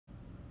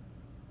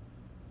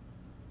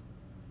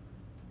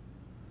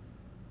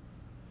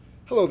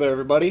Hello there,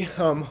 everybody.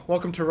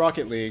 Welcome to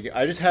Rocket League.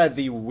 I just had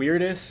the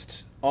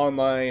weirdest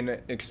online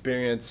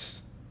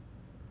experience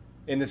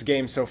in this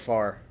game so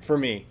far, for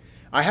me.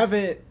 I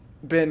haven't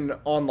been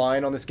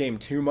online on this game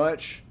too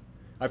much.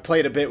 I've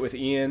played a bit with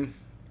Ian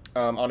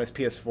on his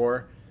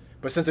PS4,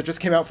 but since it just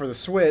came out for the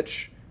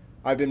Switch,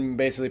 I've been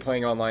basically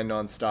playing online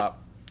nonstop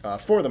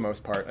for the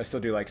most part. I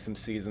still do like some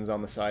seasons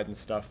on the side and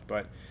stuff,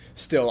 but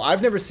still,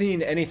 I've never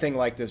seen anything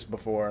like this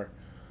before.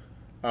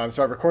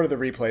 So I've recorded the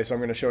replay, so I'm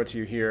going to show it to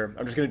you here.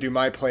 I'm just going to do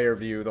my player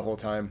view the whole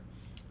time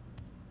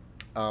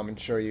and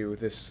show you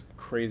this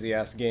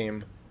crazy-ass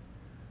game.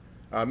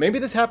 Maybe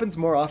this happens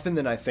more often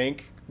than I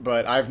think,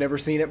 but I've never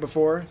seen it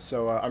before,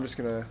 so I'm just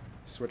going to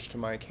switch to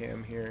my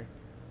cam here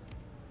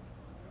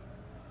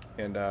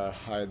and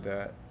hide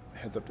that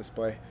heads-up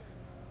display.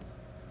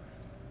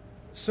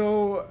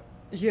 So,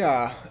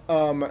 yeah,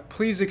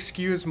 please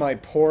excuse my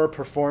poor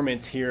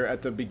performance here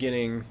at the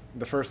beginning.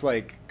 The first,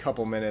 like,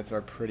 couple minutes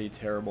are pretty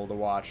terrible to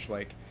watch.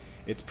 Like,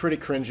 it's pretty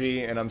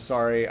cringy, and I'm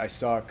sorry, I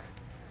suck.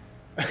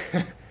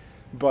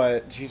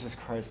 But, Jesus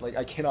Christ, like,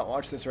 I cannot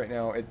watch this right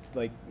now. It's,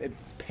 like,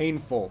 it's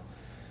painful.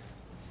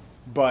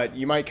 But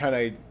you might kind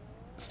of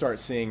start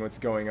seeing what's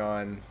going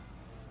on.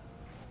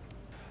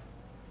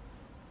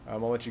 I'll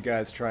let you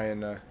guys try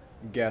and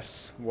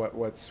guess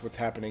what's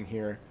happening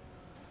here.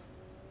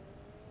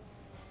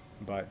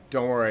 But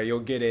don't worry, you'll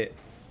get it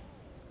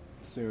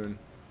soon.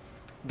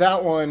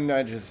 That one,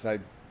 I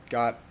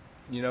got,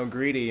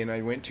 greedy and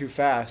I went too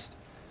fast.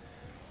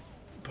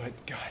 But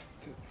God.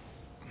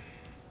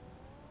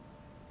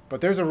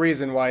 But there's a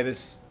reason why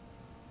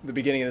the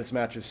beginning of this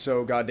match is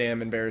so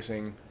goddamn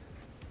embarrassing.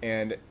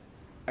 And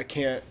I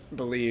can't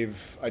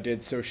believe I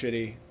did so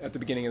shitty at the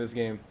beginning of this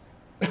game.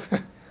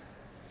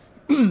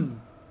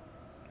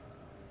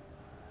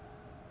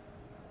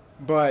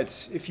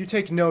 But if you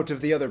take note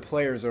of the other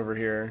players over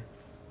here,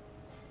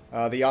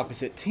 the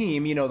opposite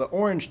team, the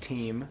orange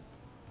team,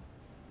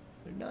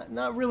 they're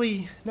not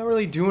really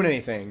doing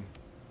anything.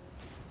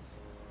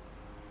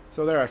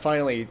 So there, I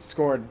finally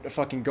scored a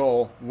fucking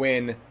goal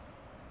when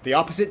the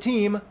opposite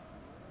team,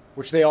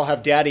 which they all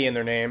have daddy in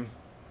their name,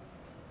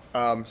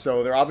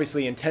 so they're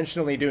obviously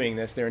intentionally doing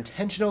this. They're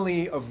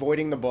intentionally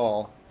avoiding the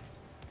ball.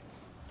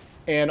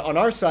 And on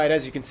our side,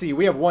 as you can see,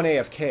 we have one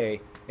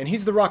AFK. And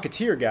he's the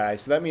Rocketeer guy,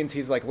 so that means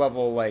he's like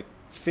level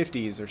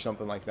 50s or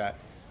something like that.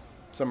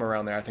 Somewhere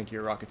around there, I think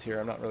you're a Rocketeer,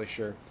 I'm not really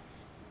sure.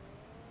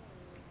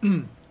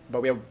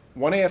 But we have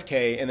one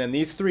AFK, and then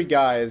these three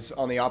guys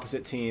on the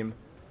opposite team,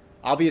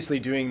 obviously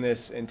doing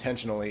this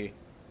intentionally.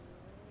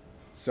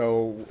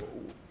 So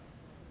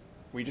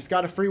we just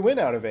got a free win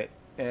out of it.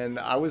 And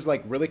I was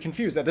like really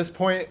confused. At this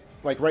point,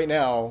 like right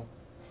now,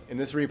 in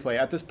this replay,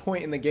 at this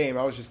point in the game,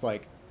 I was just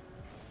like,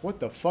 what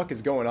the fuck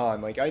is going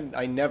on? Like,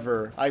 I've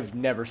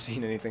never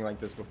seen anything like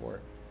this before.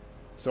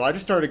 So I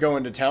just started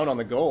going to town on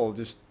the goal,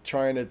 just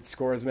trying to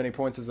score as many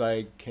points as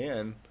I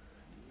can.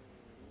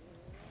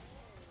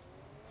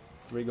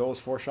 3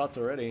 goals, 4 shots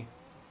already.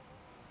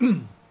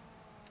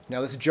 Now,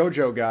 this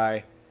JoJo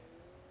guy,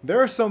 there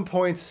are some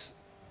points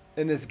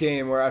in this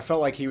game where I felt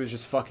like he was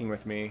just fucking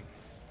with me.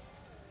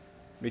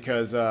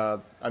 Because, I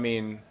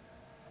mean,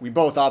 we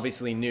both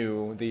obviously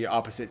knew the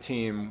opposite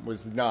team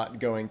was not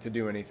going to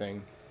do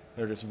anything.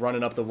 They're just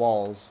running up the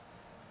walls.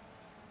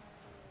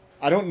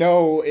 I don't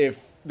know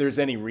if there's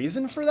any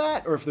reason for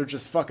that, or if they're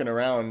just fucking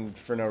around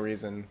for no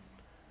reason.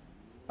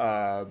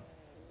 I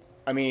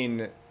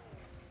mean,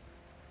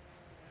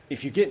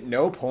 if you get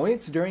no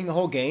points during the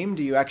whole game,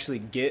 do you actually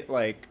get,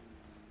 like,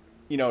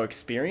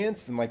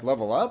 experience and, like,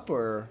 level up?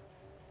 Or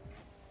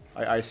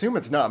I assume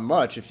it's not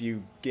much if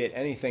you get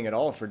anything at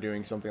all for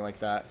doing something like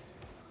that.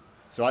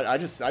 So I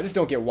just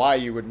don't get why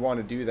you would want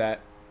to do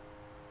that.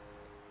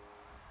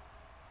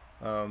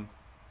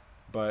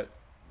 But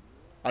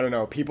I don't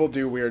know. People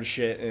do weird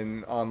shit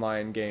in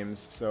online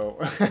games, so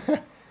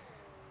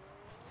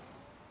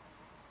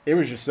it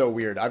was just so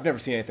weird. I've never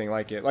seen anything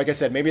like it. Like I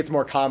said, maybe it's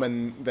more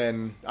common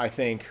than I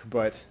think,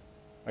 but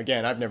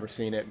again, I've never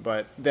seen it.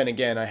 But then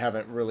again, I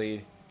haven't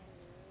really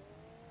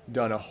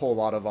done a whole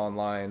lot of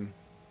online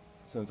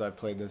since I've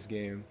played this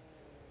game.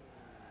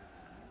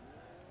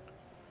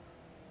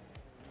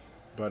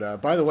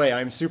 But by the way,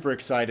 I'm super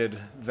excited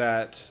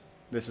that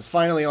this is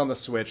finally on the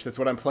Switch. That's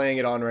what I'm playing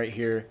it on right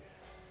here.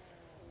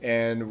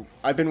 And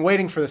I've been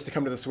waiting for this to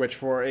come to the Switch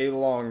for a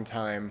long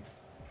time.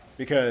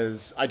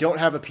 Because I don't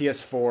have a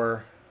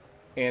PS4,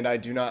 and I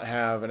do not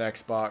have an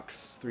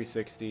Xbox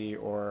 360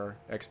 or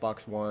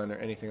Xbox One or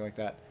anything like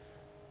that.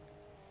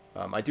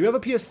 I do have a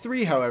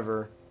PS3,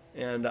 however,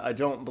 and I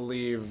don't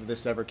believe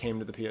this ever came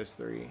to the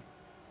PS3.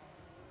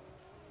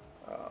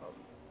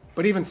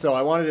 But even so,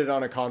 I wanted it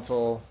on a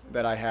console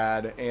that I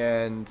had,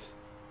 and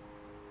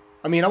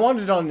I mean, I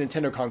wanted it on a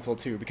Nintendo console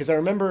too, because I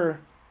remember,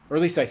 or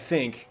at least I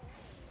think,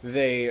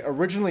 they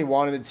originally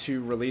wanted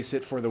to release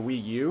it for the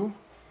Wii U,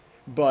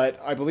 but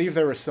I believe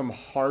there were some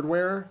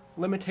hardware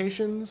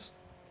limitations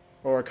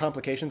or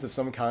complications of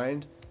some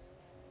kind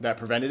that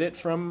prevented it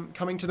from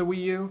coming to the Wii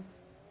U.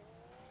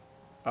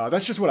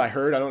 That's just what I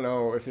heard. I don't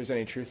know if there's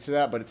any truth to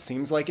that, but it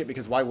seems like it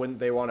because why wouldn't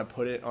they want to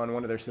put it on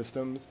one of their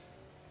systems?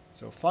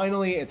 So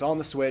finally, it's on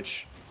the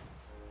Switch.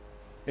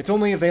 It's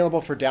only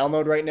available for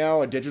download right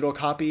now, a digital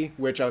copy,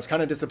 which I was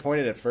kind of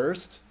disappointed at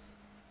first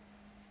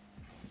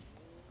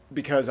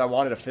because I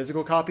wanted a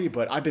physical copy,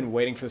 but I've been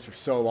waiting for this for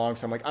so long,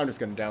 so I'm like, I'm just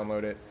going to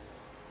download it.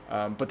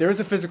 But there is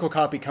a physical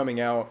copy coming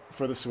out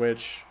for the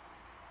Switch.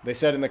 They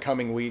said in the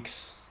coming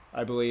weeks,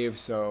 I believe,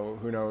 so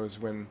who knows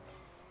when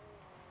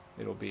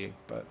it'll be.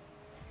 But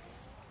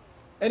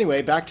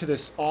anyway, back to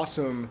this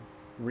awesome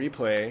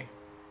replay.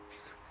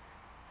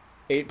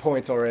 8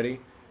 points already.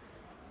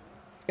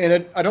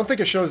 And I don't think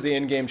it shows the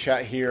in-game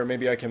chat here.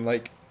 Maybe I can,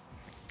 like,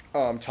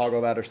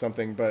 toggle that or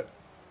something. But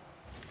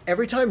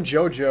every time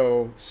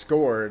JoJo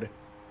scored,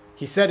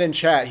 he said in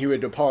chat he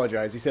would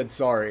apologize. He said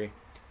sorry.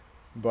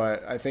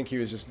 But I think he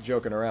was just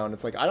joking around.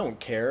 It's like, I don't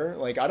care.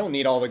 Like, I don't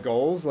need all the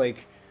goals.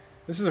 Like,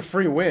 this is a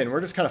free win.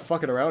 We're just kind of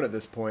fucking around at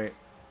this point.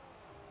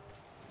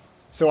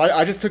 So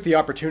I just took the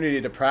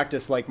opportunity to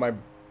practice, like, my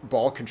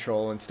ball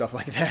control and stuff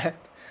like that.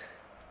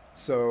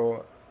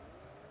 So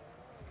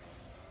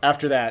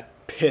after that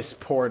piss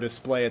poor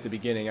display at the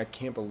beginning, I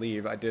can't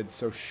believe I did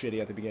so shitty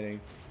at the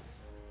beginning.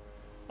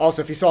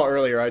 Also, if you saw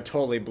earlier, I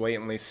totally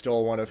blatantly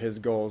stole one of his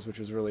goals, which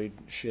was really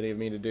shitty of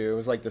me to do. It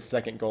was like the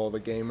second goal of the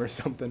game or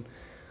something.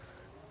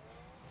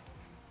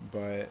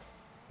 But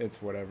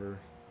it's whatever.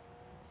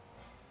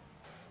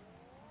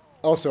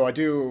 Also, I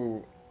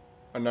do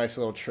a nice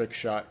little trick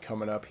shot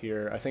coming up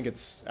here. I think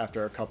it's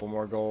after a couple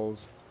more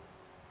goals.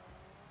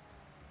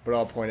 But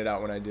I'll point it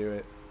out when I do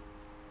it.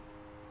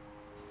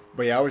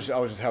 But yeah, I was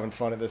just having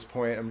fun at this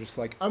point. I'm just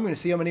like, I'm going to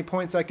see how many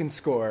points I can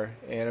score.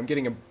 And I'm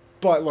getting a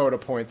buttload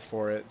of points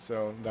for it.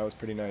 So that was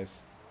pretty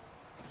nice.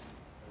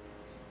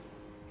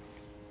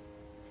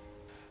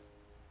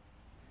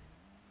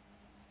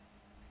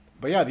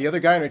 But yeah, the other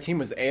guy on our team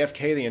was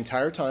AFK the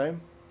entire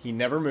time. He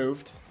never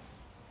moved.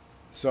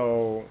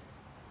 So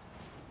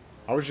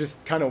I was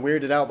just kind of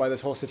weirded out by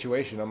this whole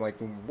situation. I'm like,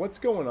 what's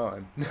going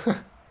on?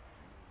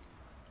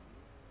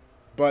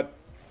 But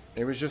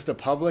it was just a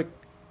public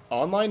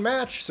online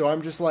match. So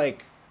I'm just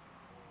like,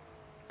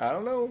 I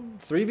don't know,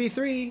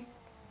 3v3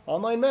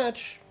 online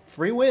match.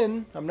 Free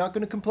win. I'm not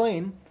going to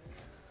complain.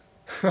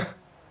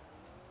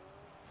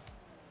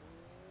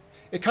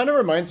 It kind of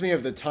reminds me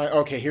of the time...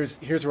 Okay,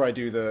 here's where I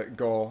do the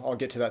goal. I'll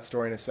get to that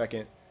story in a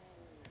second.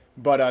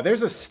 But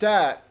there's a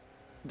stat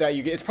that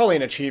you get... It's probably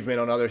an achievement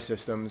on other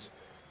systems.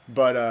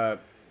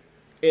 But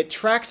it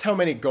tracks how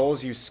many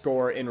goals you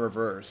score in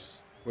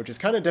reverse, which is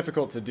kind of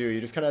difficult to do. You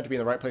just kind of have to be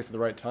in the right place at the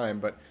right time.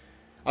 But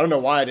I don't know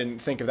why I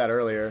didn't think of that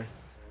earlier,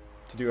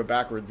 to do a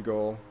backwards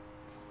goal.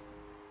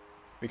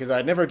 Because I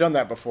had never done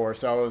that before,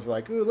 so I was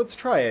like, ooh, let's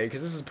try it,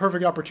 because this is a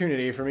perfect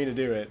opportunity for me to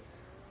do it.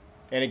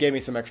 And it gave me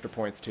some extra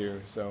points,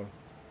 too, so...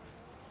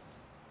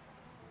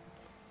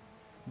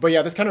 But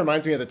yeah, this kind of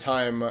reminds me of the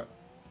time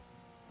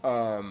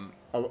a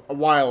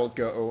while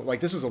ago. Like,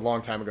 this was a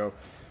long time ago.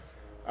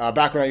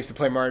 Back when I used to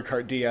play Mario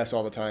Kart DS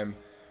all the time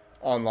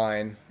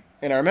online.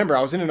 And I remember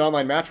I was in an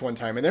online match one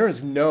time, and there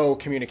was no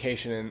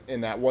communication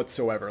in that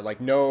whatsoever.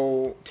 Like,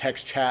 no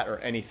text chat or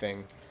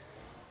anything.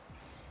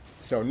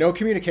 So, no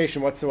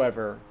communication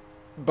whatsoever.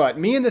 But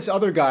me and this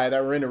other guy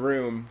that were in a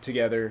room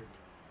together,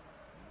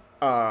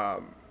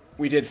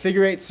 we did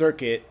figure eight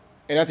circuit.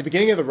 And at the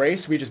beginning of the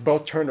race, we just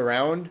both turned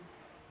around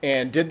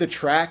and did the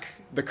track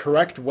the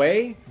correct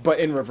way, but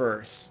in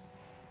reverse.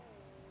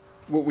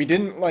 We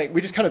didn't, like, we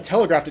just kind of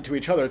telegraphed it to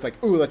each other. It's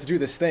like, ooh, let's do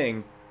this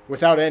thing,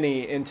 without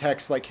any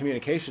in-text, like,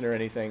 communication or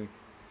anything.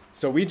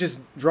 So we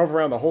just drove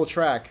around the whole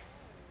track,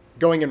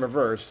 going in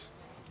reverse,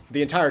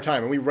 the entire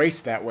time, and we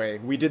raced that way.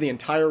 We did the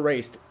entire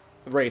race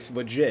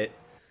legit,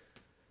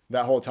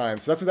 that whole time.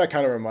 So that's what that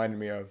kind of reminded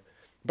me of.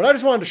 But I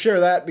just wanted to share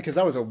that, because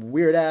that was a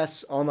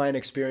weird-ass online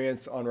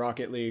experience on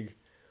Rocket League.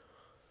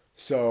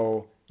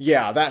 So...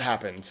 yeah, that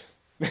happened.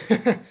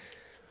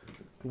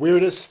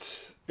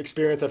 Weirdest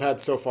experience I've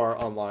had so far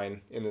online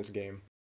in this game.